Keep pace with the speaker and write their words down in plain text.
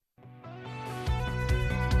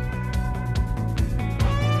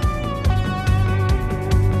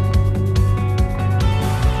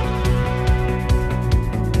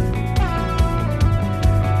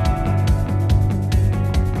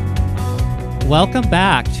welcome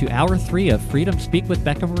back to Hour 3 of Freedom Speak with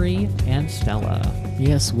Becca Marie and Stella.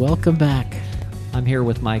 Yes, welcome back. I'm here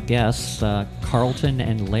with my guests, Carlton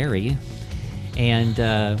and Larry,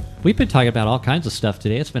 and we've been talking about all kinds of stuff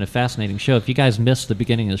today. It's been a fascinating show. If you guys missed the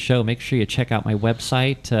beginning of the show, make sure you check out my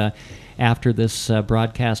website after this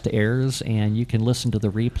broadcast airs, and you can listen to the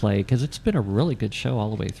replay, because it's been a really good show all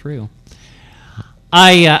the way through.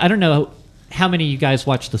 I don't know how many of you guys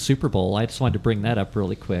watched the Super Bowl. I just wanted to bring that up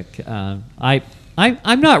really quick. I'm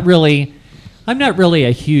not really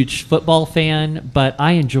a huge football fan, but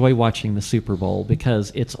I enjoy watching the Super Bowl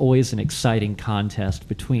because it's always an exciting contest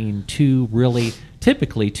between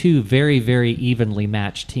typically two very, very evenly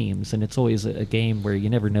matched teams, and it's always a game where you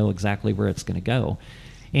never know exactly where it's going to go.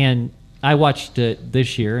 And I watched it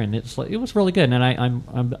this year, and it was really good. And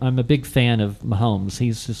I'm a big fan of Mahomes.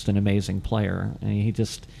 He's just an amazing player, and he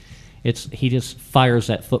just fires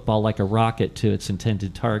that football like a rocket to its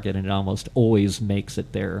intended target, and it almost always makes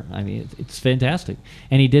it there. I mean, it's fantastic.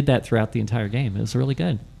 And he did that throughout the entire game. It was really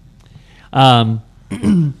good. So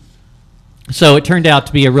it turned out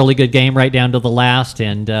to be a really good game right down to the last,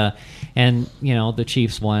 and you know, the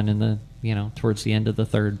Chiefs won in the, you know, towards the end of the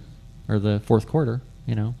third or the fourth quarter,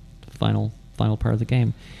 you know, the final part of the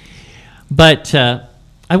game. But I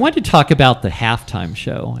wanted to talk about the halftime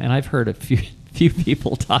show, and I've heard a few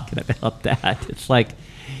people talking about that. It's like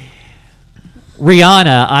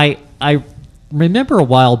Rihanna. I remember a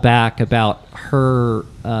while back about her.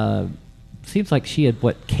 Seems like she had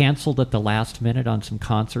canceled at the last minute on some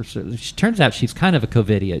concerts. It turns out she's kind of a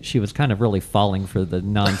COVIDiot. She was kind of really falling for the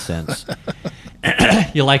nonsense.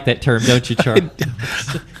 You like that term, don't you, Charles?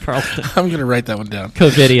 Carlton? I'm going to write that one down.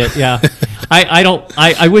 COVIDiot, yeah.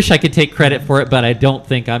 I wish I could take credit for it, but I don't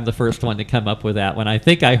think I'm the first one to come up with that one. I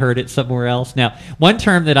think I heard it somewhere else. Now, one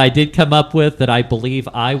term that I did come up with that I believe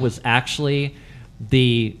I was actually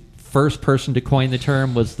the first person to coin the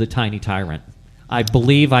term was the tiny tyrant. I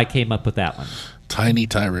believe I came up with that one. Tiny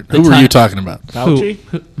tyrant. Who were you talking about? Fauci?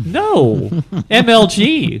 No,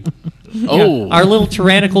 MLG. Oh, yeah, our little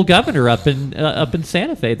tyrannical governor up in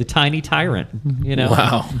Santa Fe, the tiny tyrant. You know,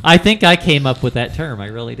 wow. I think I came up with that term. I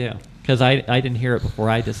really do, because I didn't hear it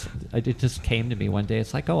before. It just came to me one day.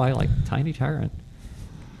 It's like, oh, I like tiny tyrant.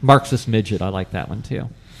 Marxist midget. I like that one too.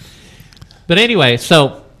 But anyway,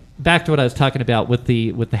 so back to what I was talking about with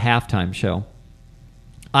the halftime show.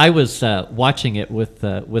 I was watching it with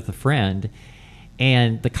a friend,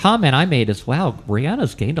 and the comment I made is, "Wow,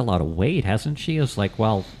 Rihanna's gained a lot of weight, hasn't she?" It's like,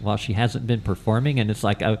 while she hasn't been performing, and it's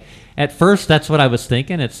like, at first that's what I was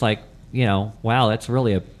thinking. It's like, you know, wow, that's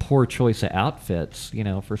really a poor choice of outfits, you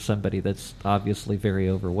know, for somebody that's obviously very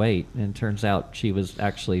overweight. And it turns out she was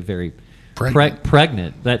actually very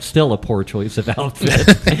pregnant. That's still a poor choice of outfit.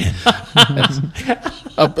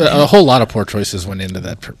 a whole lot of poor choices went into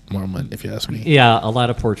that moment, if you ask me. Yeah, a lot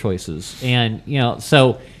of poor choices. And, you know,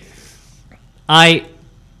 so I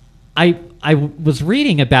was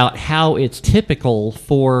reading about how it's typical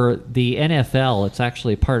for the NFL, it's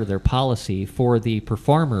actually part of their policy for the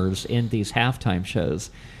performers in these halftime shows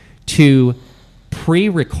to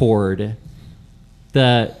pre-record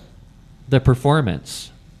the performance.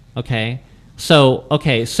 Okay,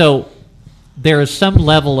 so there is some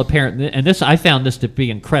level apparent, and this I found this to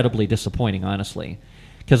be incredibly disappointing, honestly,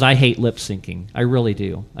 because I hate lip syncing. I really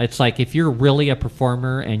do. It's like, if you're really a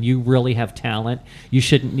performer and you really have talent, you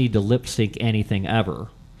shouldn't need to lip sync anything ever,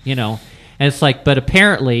 you know. And it's like, but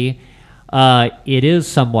apparently it is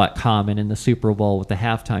somewhat common in the Super Bowl with the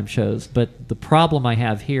halftime shows. But the problem I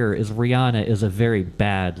have here is Rihanna is a very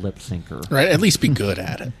bad lip syncer. Right, at least be good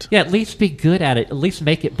at it. Yeah, at least be good at it. At least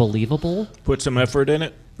make it believable. Put some effort in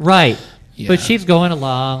it. Right. Yeah. But she's going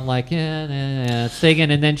along like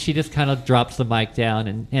singing, and then she just kind of drops the mic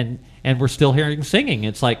down, and we're still hearing singing.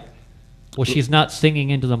 It's like, well, she's not singing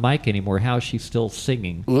into the mic anymore. How is she still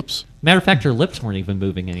singing? Whoops. Matter of fact, her lips weren't even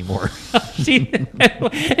moving anymore. She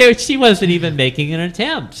wasn't even making an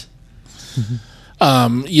attempt.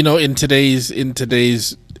 You know, in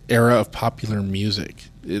today's era of popular music,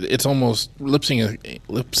 it's almost lip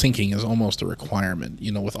syncing is almost a requirement.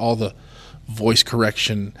 You know, with all the voice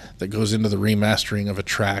correction that goes into the remastering of a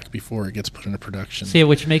track before it gets put into production. See,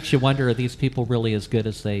 which makes you wonder, are these people really as good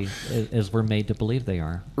as we're made to believe they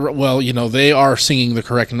are? Well, you know, they are singing the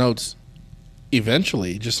correct notes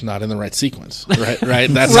eventually, just not in the right sequence. Right?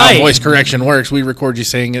 That's right. How voice correction works. We record you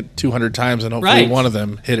saying it 200 times, and hopefully right. one of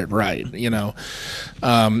them hit it right. You know,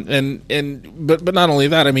 but not only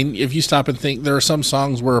that. I mean, if you stop and think, there are some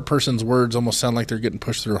songs where a person's words almost sound like they're getting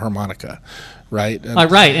pushed through a harmonica. right?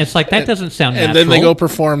 Right. And it's like, that doesn't sound natural. And then they go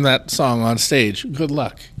perform that song on stage. Good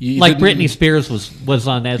luck. Like Britney Spears was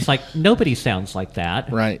on that. It's like, nobody sounds like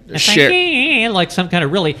that. Right. It's like some kind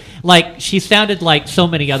of really, like, she sounded like so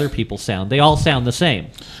many other people sound. They all sound the same.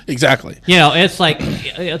 Exactly. It's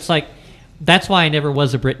like, that's why I never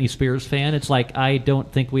was a Britney Spears fan. It's like, I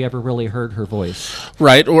don't think we ever really heard her voice.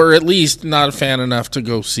 Right, or at least not a fan enough to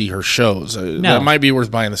go see her shows. No. That might be worth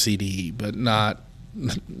buying the CD, but not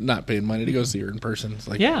paying money to go see her in person. It's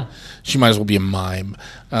like, she might as well be a mime.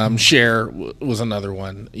 Cher was another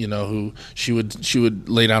one, who she would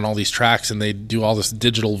lay down all these tracks and they'd do all this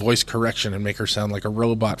digital voice correction and make her sound like a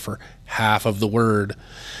robot for half of the word.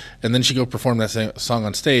 And then she go perform that song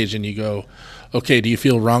on stage and you go, okay, do you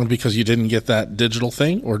feel wronged because you didn't get that digital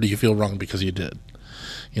thing, or do you feel wronged because you did?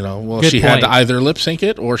 Good she point. Had to either lip sync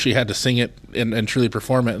it or she had to sing it and truly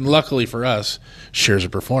perform it. And luckily for us, Cher's a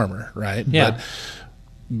performer, right? Yeah.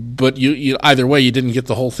 But you either way, you didn't get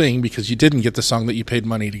the whole thing because you didn't get the song that you paid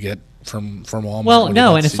money to get from Walmart. Well,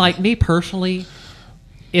 no, and it's like me personally,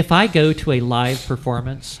 if I go to a live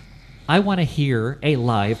performance, I want to hear a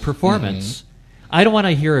live performance. I don't want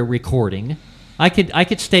to hear a recording. I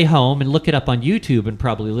could stay home and look it up on YouTube and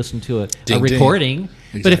probably listen to a recording.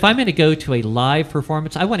 Exactly. But if I'm going to go to a live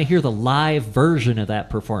performance, I want to hear the live version of that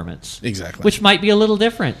performance. Exactly. Which might be a little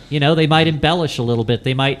different. They might embellish a little bit.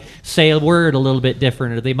 They might say a word a little bit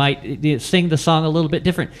different, or they might sing the song a little bit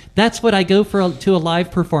different. That's what I go to a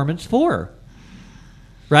live performance for.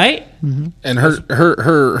 Right? Mm-hmm. And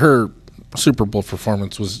her Super Bowl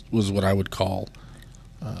performance was what I would call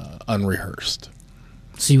unrehearsed.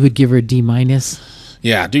 So you would give her a D-?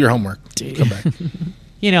 Yeah, do your homework. Come back.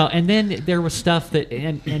 And then there was stuff that,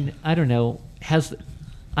 and I don't know,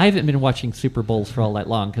 I haven't been watching Super Bowls for all that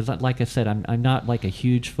long because, like I said, I'm not like a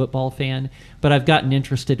huge football fan, but I've gotten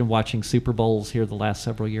interested in watching Super Bowls here the last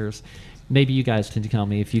several years. Maybe you guys can tell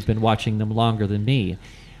me if you've been watching them longer than me.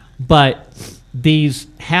 But these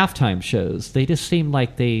halftime shows, they just seem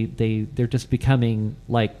like they're just becoming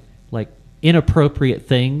like inappropriate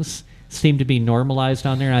things seem to be normalized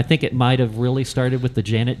on there. And I think it might have really started with the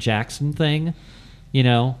Janet Jackson thing,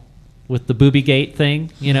 with the Boobygate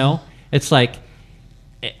thing, It's like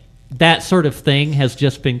that sort of thing has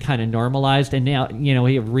just been kind of normalized. And now,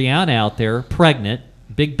 we have Rihanna out there, pregnant,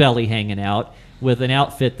 big belly hanging out, with an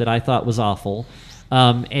outfit that I thought was awful.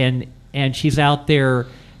 And she's out there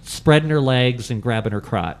spreading her legs and grabbing her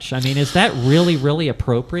crotch. I mean, is that really, really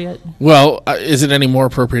appropriate? Well, is it any more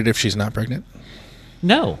appropriate if she's not pregnant?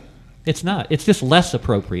 No. It's not. It's just less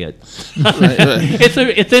appropriate.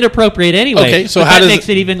 It's inappropriate anyway. Okay, so that makes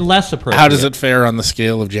it even less appropriate. How does it fare on the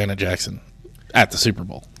scale of Janet Jackson at the Super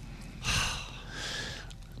Bowl?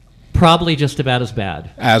 Probably just about as bad.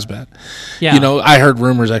 As bad. Yeah. I heard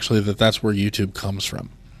rumors actually that that's where YouTube comes from.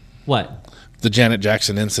 What? The Janet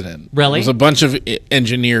Jackson incident. Really? It was a bunch of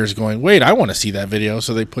engineers going, wait, I want to see that video.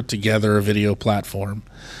 So they put together a video platform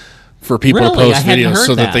for people to post videos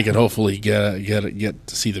so that they could hopefully get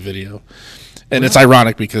to see the video. And it's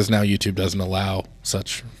ironic because now YouTube doesn't allow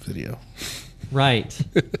such video. Right.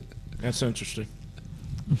 That's interesting.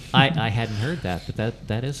 I hadn't heard that, but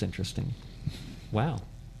that is interesting. Wow.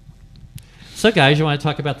 So, guys, you want to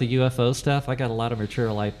talk about the UFO stuff? I got a lot of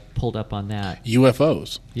material I pulled up on that.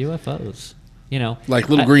 UFOs. Like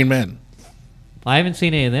little green men. I haven't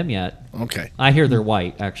seen any of them yet. Okay. I hear they're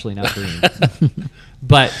white, actually, not green.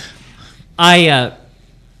 But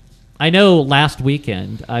I know last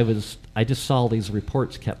weekend I just saw these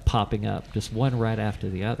reports kept popping up, just one right after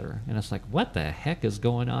the other, and it's like, what the heck is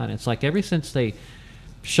going on? It's like ever since they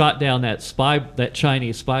shot down that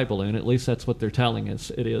Chinese spy balloon, at least that's what they're telling us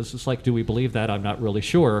it is. It's like, do we believe that? I'm not really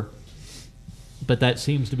sure, but that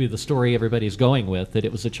seems to be the story everybody's going with, that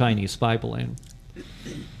it was a Chinese spy balloon.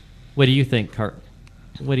 What do you think, Cart?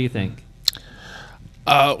 What do you think?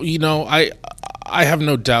 I have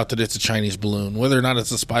no doubt that it's a Chinese balloon. Whether or not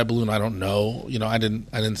it's a spy balloon, I don't know. I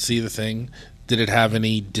didn't see the thing. Did it have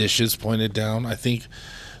any dishes pointed down? I think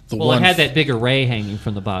it had that big array hanging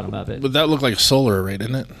from the bottom of it. But that looked like a solar array,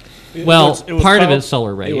 didn't it? It was part of it is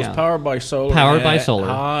solar array. It was powered by solar. Powered by solar.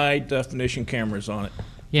 High definition cameras on it.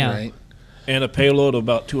 Yeah. Right. And a payload of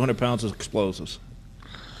about 200 pounds of explosives.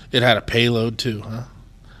 It had a payload too, huh?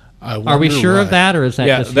 Are we sure of that, or is that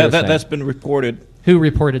just hearsay? That's been reported. Who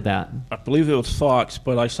reported that? I believe it was Fox,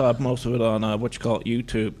 but I saw most of it on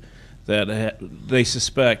YouTube. That they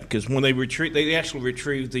suspect, because when they actually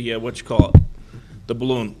retrieved the the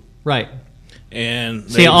balloon. Right. And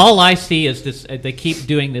all I see is this. They keep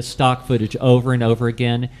doing this stock footage over and over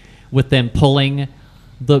again, with them pulling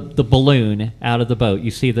the balloon out of the boat.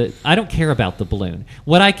 You see that I don't care about the balloon.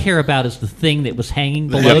 What I care about is the thing that was hanging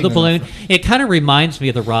below the balloon. It kind of reminds me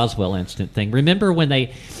of the Roswell incident thing. Remember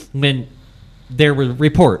when there were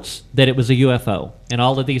reports that it was a UFO and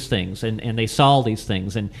all of these things, and they saw all these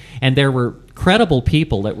things, and there were credible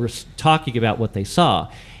people that were talking about what they saw,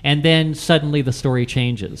 and then suddenly the story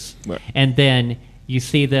changes, and then you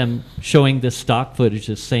see them showing this stock footage,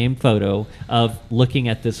 this same photo of looking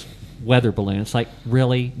at this weather balloon. It's like,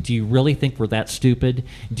 really? Do you really think we're that stupid?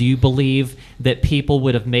 Do you believe that people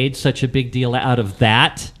would have made such a big deal out of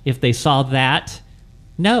that if they saw that?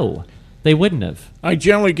 No, they wouldn't have. I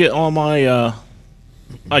generally get all my.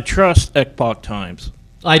 I trust Epoch Times.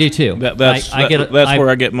 I do too. That's where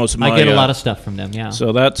I get most of my. I get a lot of stuff from them. Yeah.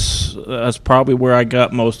 So that's probably where I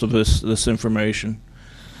got most of this information,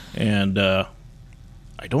 and I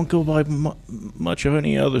don't go by much of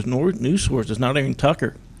any other news sources. Not even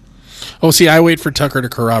Tucker. Oh, see, I wait for Tucker to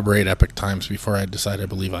corroborate Epoch Times before I decide I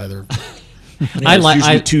believe either. At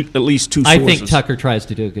least two sources. I think Tucker tries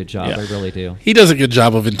to do a good job. Yeah. I really do. He does a good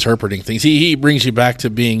job of interpreting things. He brings you back to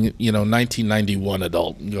being, 1991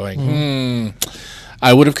 adult and going,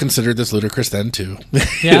 I would have considered this ludicrous then too.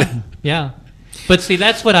 Yeah. But see,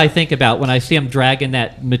 that's what I think about when I see them dragging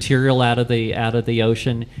that material out of the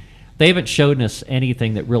ocean. They haven't shown us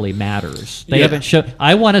anything that really matters. They haven't shown.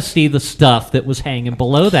 I want to see the stuff that was hanging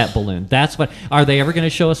below that balloon. That's what. Are they ever going to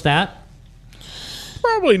show us that?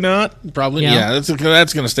 Probably not. Probably, yeah. That's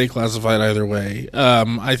going to stay classified either way.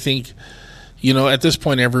 I think, at this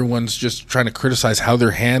point, everyone's just trying to criticize how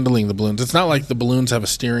they're handling the balloons. It's not like the balloons have a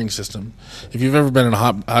steering system. If you've ever been in a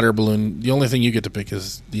hot air balloon, the only thing you get to pick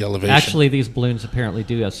is the elevation. Actually, these balloons apparently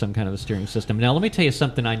do have some kind of a steering system. Now, let me tell you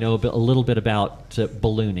something I know a little bit about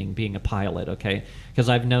ballooning, being a pilot, okay? Because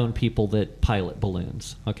I've known people that pilot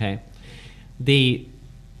balloons, okay?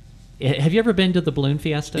 Have you ever been to the Balloon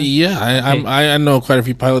Fiesta? Yeah, I know quite a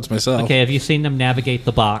few pilots myself. Okay, have you seen them navigate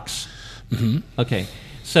the box? Mm-hmm. Okay,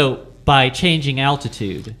 so by changing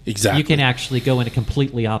altitude, exactly, you can actually go in a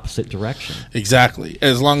completely opposite direction. Exactly,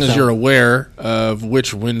 as long as you're aware of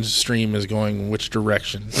which wind stream is going which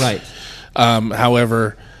direction. Right.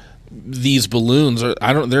 However, these balloons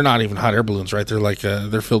they're not even hot air balloons, right? They're like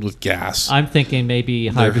they're filled with gas. I'm thinking maybe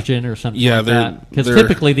hydrogen or something like that. Because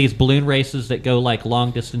typically these balloon races that go like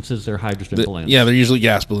long distances, they're hydrogen balloons. Yeah, they're usually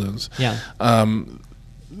gas balloons. Yeah.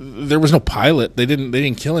 There was no pilot. They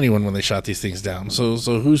didn't kill anyone when they shot these things down. So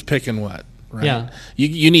who's picking what? Right? Yeah.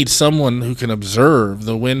 You need someone who can observe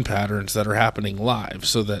the wind patterns that are happening live,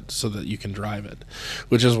 so that you can drive it.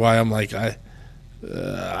 Which is why I'm like I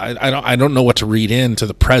don't know what to read into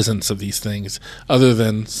the presence of these things other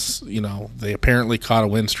than, they apparently caught a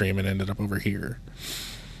wind stream and ended up over here.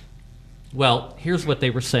 Well, here's what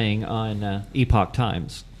they were saying on Epoch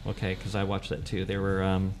Times, okay, because I watched that too. There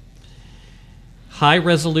were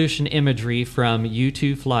high-resolution imagery from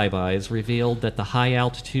U-2 flybys revealed that the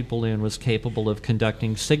high-altitude balloon was capable of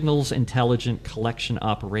conducting signals intelligent collection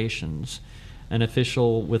operations. An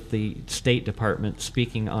official with the State Department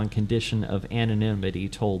speaking on condition of anonymity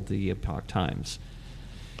told the Epoch Times.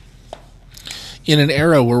 In an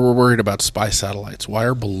era where we're worried about spy satellites, why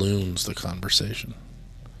are balloons the conversation?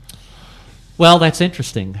 Well, that's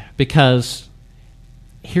interesting because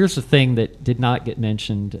here's the thing that did not get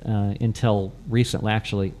mentioned until recently.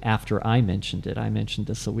 Actually, after I mentioned it, I mentioned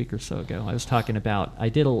this a week or so ago. I was talking about I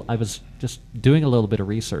was just doing a little bit of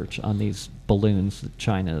research on these balloons that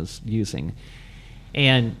China is using.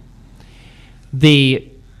 And the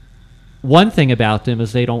one thing about them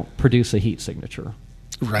is they don't produce a heat signature.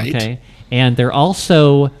 Right. Okay. And they're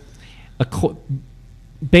also,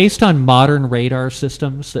 based on modern radar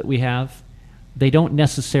systems that we have, they don't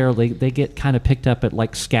necessarily, they get kind of picked up at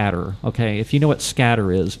like scatter. Okay. If you know what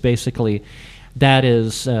scatter is, basically that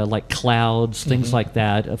is like clouds, things like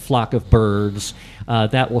that, a flock of birds,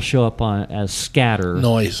 that will show up as scatter.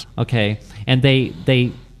 Noise. Okay. And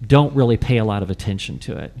they don't really pay a lot of attention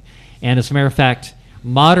to it. And as a matter of fact,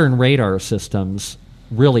 modern radar systems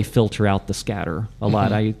really filter out the scatter a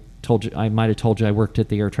lot. I might have told you I worked at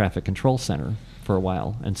the Air Traffic Control Center for a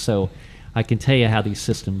while, and so I can tell you how these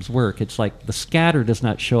systems work. It's like the scatter does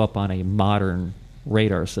not show up on a modern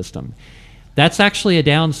radar system. That's actually a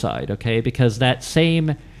downside, okay, because that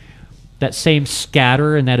same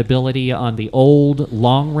scatter and that ability on the old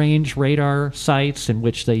long-range radar sites in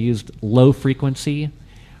which they used low-frequency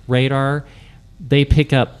radar, they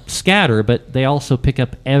pick up scatter, but they also pick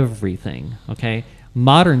up everything, okay?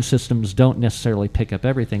 Modern systems don't necessarily pick up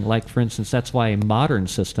everything. Like, for instance, that's why a modern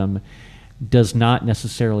system does not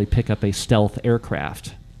necessarily pick up a stealth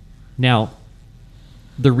aircraft. Now,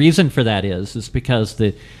 the reason for that is because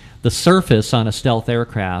the surface on a stealth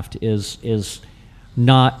aircraft is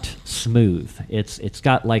not smooth. It's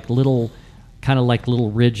got like little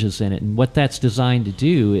ridges in it, and what that's designed to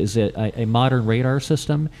do is a modern radar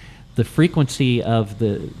system. The frequency of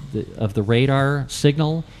the radar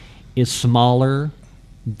signal is smaller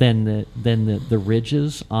than the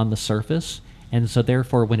ridges on the surface, and so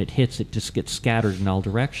therefore when it hits, it just gets scattered in all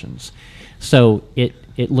directions. So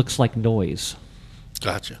it looks like noise.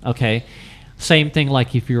 Gotcha. Okay. Same thing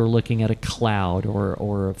like if you were looking at a cloud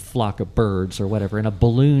or a flock of birds or whatever, and a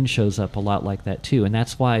balloon shows up a lot like that too. And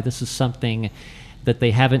that's why this is something that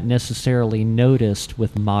they haven't necessarily noticed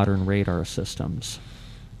with modern radar systems.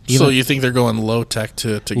 So you think they're going low tech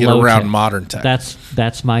to get Low around tech. modern tech?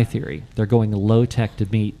 That's my theory. They're going low tech to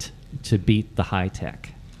beat the high tech.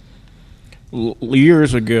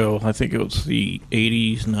 Years ago, I think it was the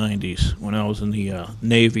 80s, 90s, when I was in the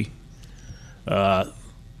Navy,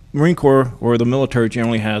 Marine Corps or the military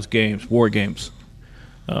generally has games, war games.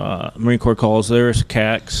 Marine Corps calls theirs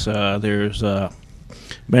CACs. There's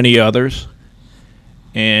many others.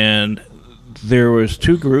 And there was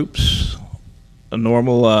two groups, a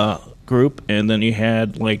normal group, and then you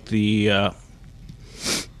had like the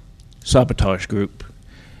sabotage group.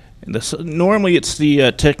 And normally it's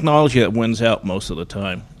the technology that wins out most of the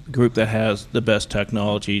time. The group that has the best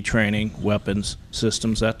technology, training, weapons,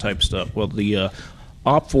 systems, that type of stuff. Well, the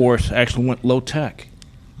Op Force actually went low tech.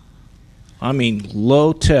 I mean,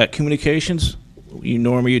 low tech communications.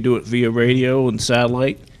 You do it via radio and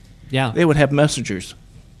satellite. Yeah. They would have messengers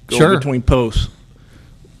go Sure. between posts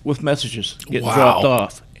with messages getting Wow. dropped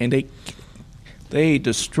off, and they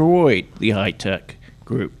destroyed the high tech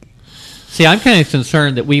group. See, I'm kind of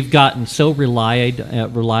concerned that we've gotten so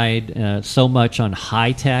relied so much on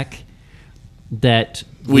high tech that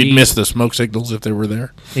We'd miss the smoke signals if they were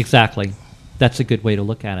there. Exactly. That's a good way to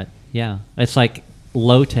look at it. Yeah. It's like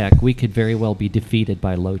low tech. We could very well be defeated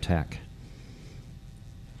by low tech.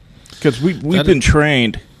 Because we've been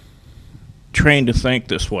trained to think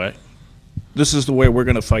this way. This is the way we're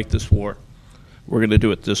going to fight this war. We're going to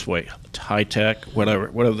do it this way. High tech,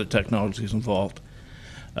 whatever the technology is involved.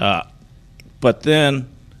 But then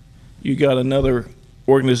you got another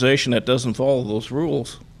organization that doesn't follow those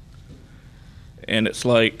rules. And it's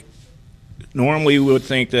like, normally we would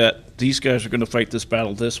think that these guys are going to fight this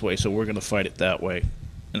battle this way, so we're going to fight it that way.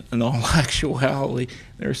 In all actuality,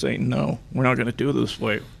 they're saying, no, we're not going to do it this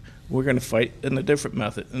way. We're going to fight in a different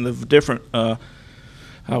method, in a different, how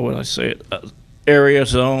would I say it, area,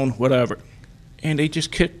 zone, whatever. And they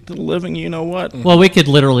just kicked the living, you know what? Well, we could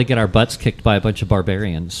literally get our butts kicked by a bunch of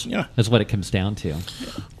barbarians. Yeah. Is what it comes down to.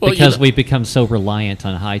 Well, Because we've become so reliant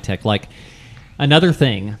on high tech. Like, another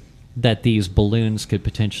thing that these balloons could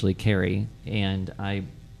potentially carry, and I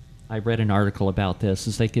read an article about this,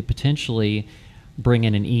 is they could potentially bring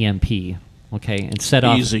in an EMP, okay, and set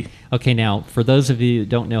off. Easy. Okay, now, for those of you who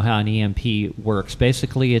don't know how an EMP works,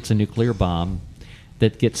 basically it's a nuclear bomb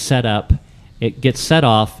that gets set up. It gets set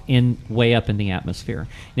off way up in the atmosphere.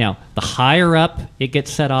 Now, the higher up it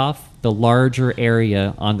gets set off, the larger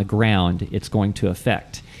area on the ground it's going to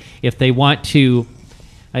affect. If they want to,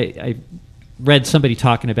 I read somebody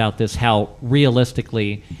talking about this, how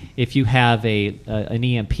realistically, if you have an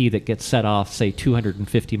EMP that gets set off, say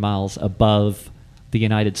 250 miles above the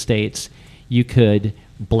United States, you could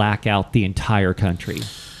black out the entire country.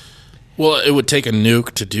 Well, it would take a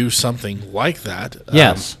nuke to do something like that.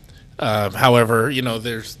 Yes. However,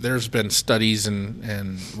 there's been studies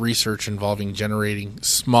and research involving generating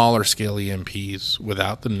smaller scale EMPs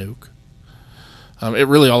without the nuke. It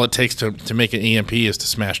really all it takes to make an EMP is to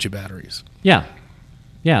smash two batteries. Yeah.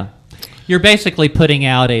 Yeah. You're basically putting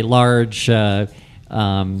out a large RF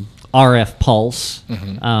pulse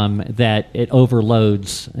that it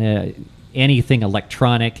overloads anything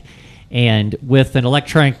electronic. And with an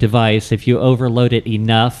electronic device, if you overload it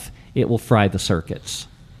enough, it will fry the circuits.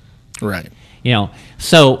 Right.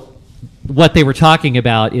 So what they were talking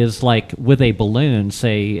about is like with a balloon,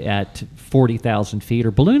 say at 40,000 feet,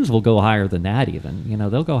 or balloons will go higher than that even.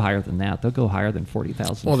 They'll go higher than that. They'll go higher than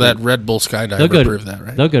 40,000 Well, feet. that Red Bull skydiver proved that,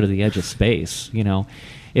 right? They'll go to the edge of space,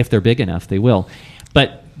 if they're big enough, they will.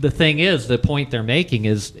 But the thing is, the point they're making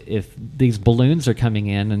is if these balloons are coming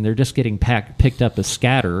in and they're just getting picked up as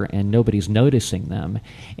scatter and nobody's noticing them,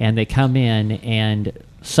 and they come in and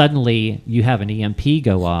suddenly you have an EMP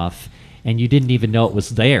go off and you didn't even know it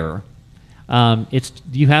was there,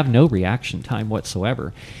 you have no reaction time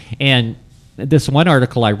whatsoever. And this one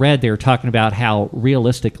article I read, they were talking about how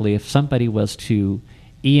realistically, if somebody was to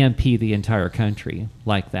EMP the entire country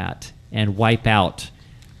like that and wipe out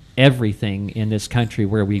everything in this country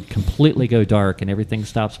where we completely go dark and everything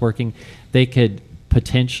stops working, they could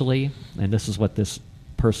potentially, and this is what this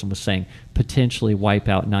person was saying, potentially wipe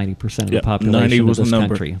out 90% of the Yep, 90 population of was the this number.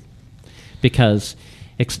 country. Because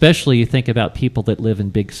especially you think about people that live in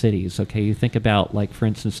big cities, okay? You think about, like, for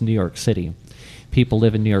instance, New York City. People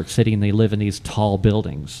live in New York City and they live in these tall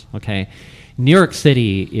buildings, okay? New York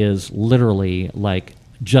City is literally like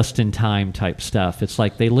just-in-time type stuff. It's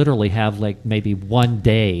like they literally have like maybe one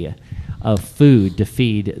day of food to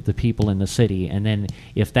feed the people in the city. And then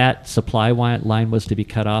if that supply line was to be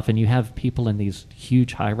cut off and you have people in these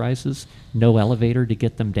huge high-rises, no elevator to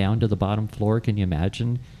get them down to the bottom floor, can you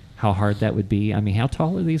imagine how hard that would be? I mean, how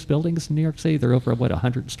tall are these buildings in New York City? They're over,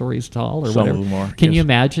 100 stories tall or Some whatever? of them are, Can you yes.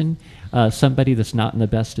 imagine somebody that's not in the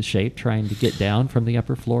best of shape trying to get down from the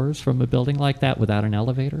upper floors from a building like that without an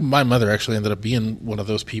elevator? My mother actually ended up being one of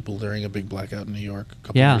those people during a big blackout in New York a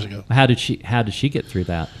couple Yeah. years ago. How did she get through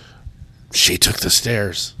that? She took the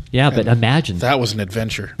stairs. Yeah, but And imagine. that was an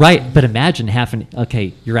adventure. Right, but imagine having,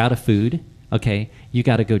 okay, you're out of food, okay, you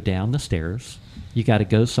got to go down the stairs, you got to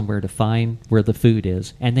go somewhere to find where the food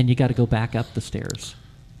is, and then you got to go back up the stairs.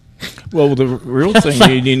 Well, the real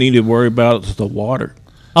thing you need to worry about is the water.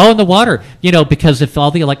 Oh, and the water, because if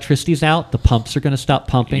all the electricity's out, the pumps are going to stop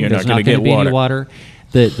pumping. You're There's not not gonna going to get be any water. water.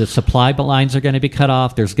 The supply lines are going to be cut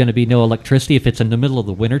off. There's going to be no electricity. If it's in the middle of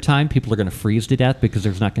the wintertime, people are going to freeze to death because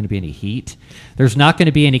there's not going to be any heat. There's not going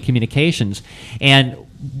to be any communications. And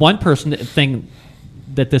one thing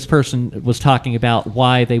that this person was talking about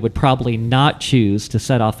why they would probably not choose to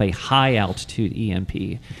set off a high-altitude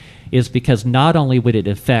EMP is because not only would it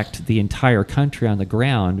affect the entire country on the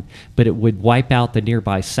ground, but it would wipe out the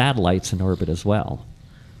nearby satellites in orbit as well.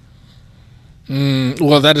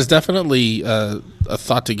 Well, that is definitely a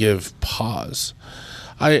thought to give pause.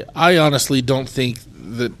 I honestly don't think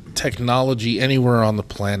that technology anywhere on the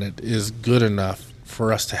planet is good enough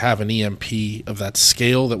for us to have an EMP of that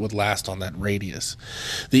scale that would last on that radius.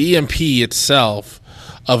 The EMP itself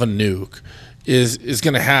of a nuke is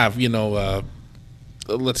going to have,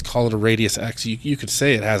 let's call it a radius X. You could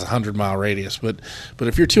say it has a 100-mile radius, but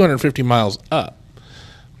if you're 250 miles up,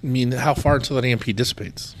 I mean, how far until that EMP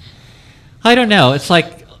dissipates? I don't know. It's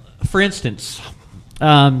like, for instance,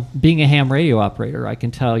 being a ham radio operator, I can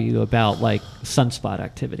tell you about like sunspot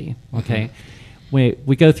activity. Okay,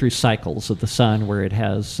 we go through cycles of the sun where it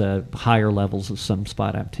has higher levels of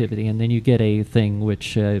sunspot activity, and then you get a thing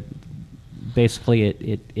which basically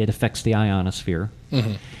it affects the ionosphere,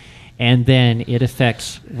 and then it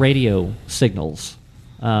affects radio signals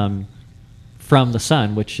from the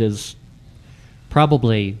sun, which is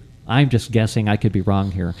probably. I'm just guessing, I could be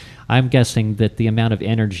wrong here. I'm guessing that the amount of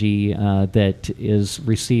energy that is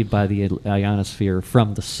received by the ionosphere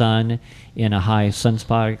from the sun in a high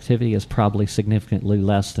sunspot activity is probably significantly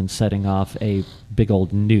less than setting off a big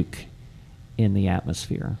old nuke in the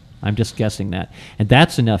atmosphere. I'm just guessing that. And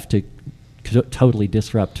that's enough to totally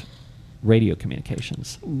disrupt radio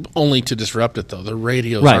communications. Only to disrupt it, though. The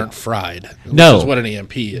radios Right. aren't fried, which No. is what an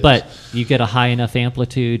EMP is. But you get a high enough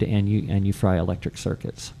amplitude and you fry electric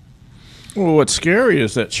circuits. Well, what's scary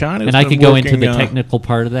is that China's And I been could go into working, the technical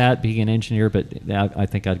part of that, being an engineer, but I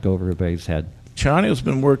think I'd go over everybody's head. China's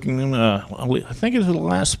been working, I think it's the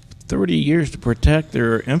last 30 years to protect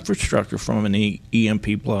their infrastructure from an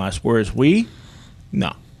EMP blast, whereas we,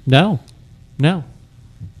 no. No.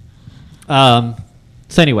 So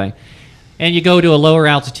anyway, and you go to a lower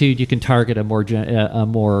altitude, you can target a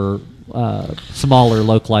more smaller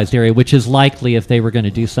localized area, which is likely if they were going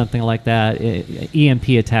to do something like that, EMP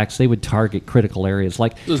attacks, they would target critical areas.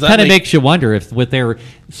 Like, Does that kind of make- makes you wonder if with their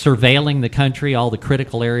surveilling the country, all the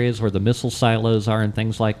critical areas where the missile silos are and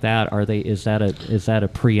things like that, is that a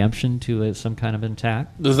preemption to some kind of an attack?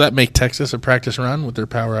 Does that make Texas a practice run with their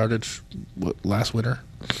power outage last winter?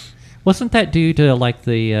 Wasn't that due to like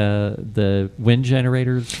the wind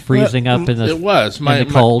generators freezing up in the It was. in the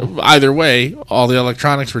cold? Either way, all the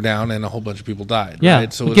electronics were down and a whole bunch of people died. Yeah,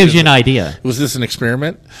 right? So it was gives this- you an idea. Was this an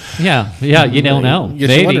experiment? Yeah, you don't know. Gets you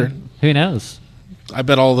Maybe. wondering. Who knows? I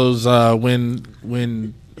bet all those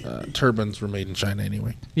wind turbines were made in China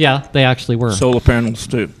anyway. Yeah, they actually were. Solar panels,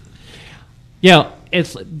 too. Yeah,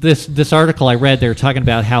 it's this article I read. They were talking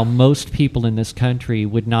about how most people in this country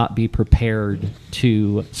would not be prepared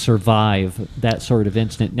to survive that sort of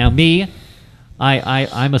incident. Now, me,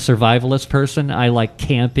 I'm a survivalist person. I like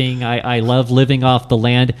camping. I love living off the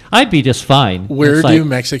land. I'd be just fine. Where It's do like,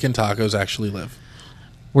 Mexican tacos actually live?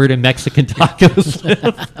 where do Mexican tacos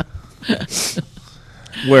live?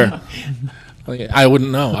 Where? I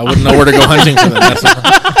wouldn't know. I wouldn't know where to go hunting for them. That's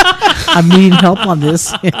I'm needing help on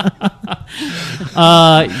this.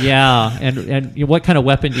 Yeah, and what kind of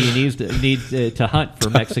weapon do you need to hunt for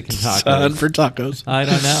Mexican tacos? hunt for tacos. I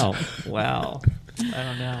don't know. Wow. I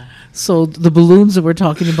don't know. So the balloons that we're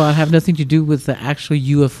talking about have nothing to do with the actual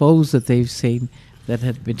UFOs that they've seen that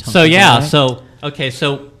have been talking So yeah, about, right?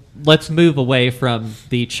 so let's move away from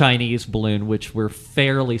the Chinese balloon, which we're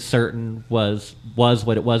fairly certain was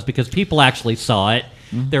what it was because people actually saw it.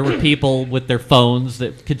 There were people with their phones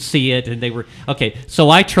that could see it, and they were okay. So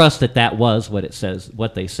I trust that was what it says,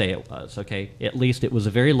 what they say it was. Okay, at least it was a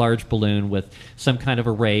very large balloon with some kind of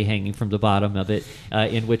array hanging from the bottom of it,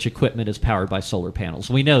 in which equipment is powered by solar panels.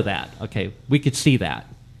 We know that. Okay, we could see that.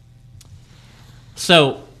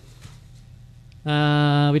 So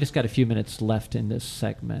we just got a few minutes left in this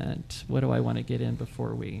segment. What do I want to get in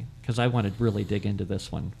before because I want to really dig into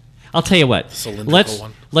this one. I'll tell you what.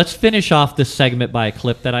 Let's finish off this segment by a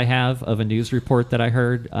clip that I have of a news report that I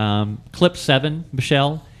heard. Clip 7,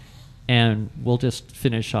 Michelle, and we'll just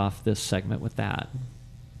finish off this segment with that.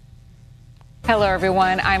 Hello,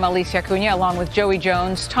 everyone. I'm Alicia Acuna, along with Joey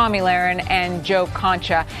Jones, Tommy Lahren, and Joe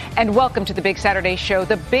Concha. And welcome to the Big Saturday Show.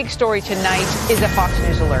 The big story tonight is a Fox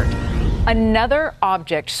News alert. Another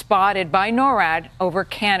object spotted by NORAD over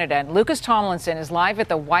Canada. And Lucas Tomlinson is live at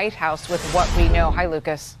the White House with what we know. Hi,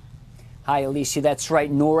 Lucas. Hi, Alicia. That's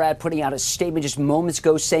right. NORAD putting out a statement just moments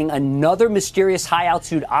ago saying another mysterious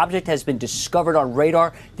high-altitude object has been discovered on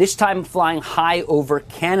radar, this time flying high over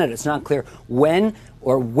Canada. It's not clear when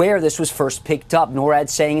or where this was first picked up. NORAD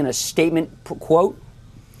saying in a statement, quote,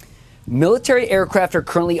 military aircraft are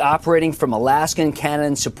currently operating from Alaska and Canada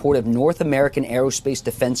in support of North American Aerospace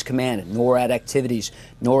Defense Command and NORAD activities.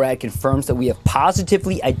 NORAD confirms that we have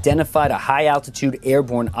positively identified a high-altitude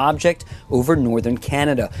airborne object over northern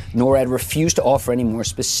Canada. NORAD refused to offer any more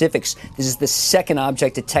specifics. This is the second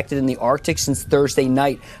object detected in the Arctic since Thursday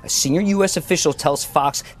night. A senior U.S. official tells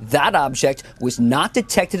Fox that object was not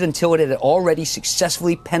detected until it had already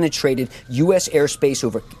successfully penetrated U.S. airspace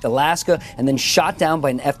over Alaska and then shot down by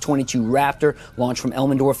an F-22 Raptor launched from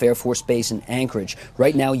Elmendorf Air Force Base in Anchorage.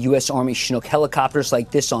 Right now, U.S. Army Chinook helicopters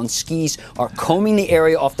like this on skis are combing the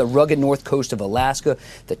area off the rugged north coast of Alaska.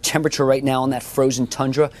 The temperature right now on that frozen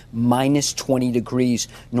tundra, minus 20 degrees.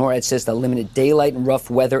 NORAD says the limited daylight and rough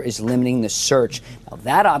weather is limiting the search. Now,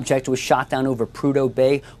 that object was shot down over Prudhoe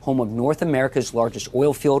Bay, home of North America's largest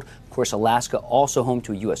oil field. Of course, Alaska also home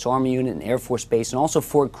to a U.S. Army unit and Air Force Base, and also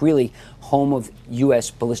Fort Greely, home of U.S.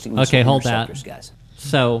 ballistic missile interceptors, guys.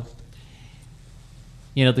 So,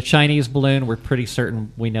 the Chinese balloon, we're pretty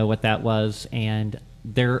certain we know what that was, and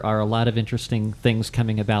there are a lot of interesting things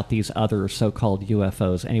coming about these other so-called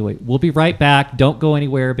UFOs. Anyway, we'll be right back. Don't go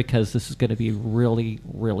anywhere because this is going to be really,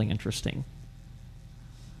 really interesting.